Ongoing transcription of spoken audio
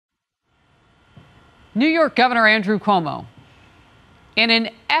New York Governor Andrew Cuomo, in an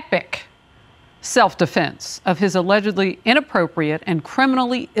epic self-defense of his allegedly inappropriate and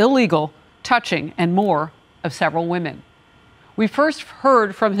criminally illegal touching and more of several women. We first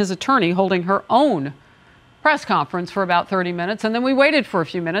heard from his attorney holding her own press conference for about 30 minutes, and then we waited for a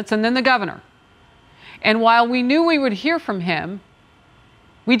few minutes, and then the governor. And while we knew we would hear from him,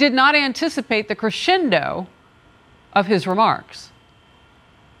 we did not anticipate the crescendo of his remarks.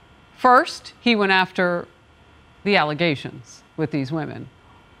 First, he went after the allegations with these women.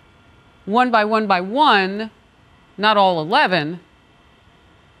 One by one, not all 11,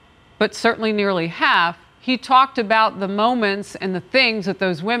 but certainly nearly half, he talked about the moments and the things that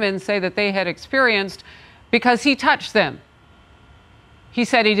those women say that they had experienced because he touched them. He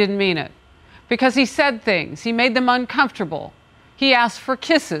said he didn't mean it. Because he said things, he made them uncomfortable. He asked for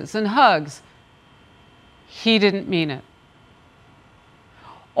kisses and hugs. He didn't mean it.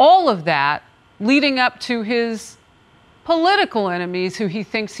 All of that leading up to his political enemies who he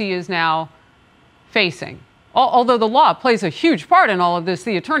thinks he is now facing. Although the law plays a huge part in all of this,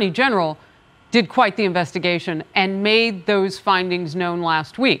 the Attorney General did quite the investigation and made those findings known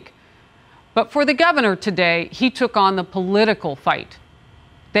last week. But for the governor today, he took on the political fight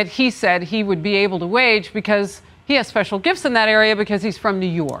that he said he would be able to wage because he has special gifts in that area because he's from New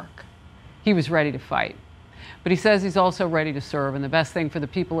York. He was ready to fight. But he says he's also ready to serve, and the best thing for the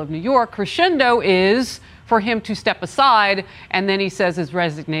people of New York, crescendo, is for him to step aside, and then he says his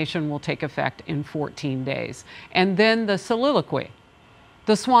resignation will take effect in 14 days. And then the soliloquy,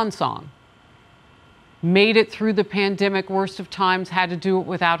 the swan song. Made it through the pandemic, worst of times, had to do it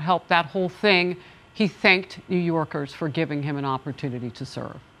without help, that whole thing. He thanked New Yorkers for giving him an opportunity to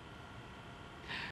serve.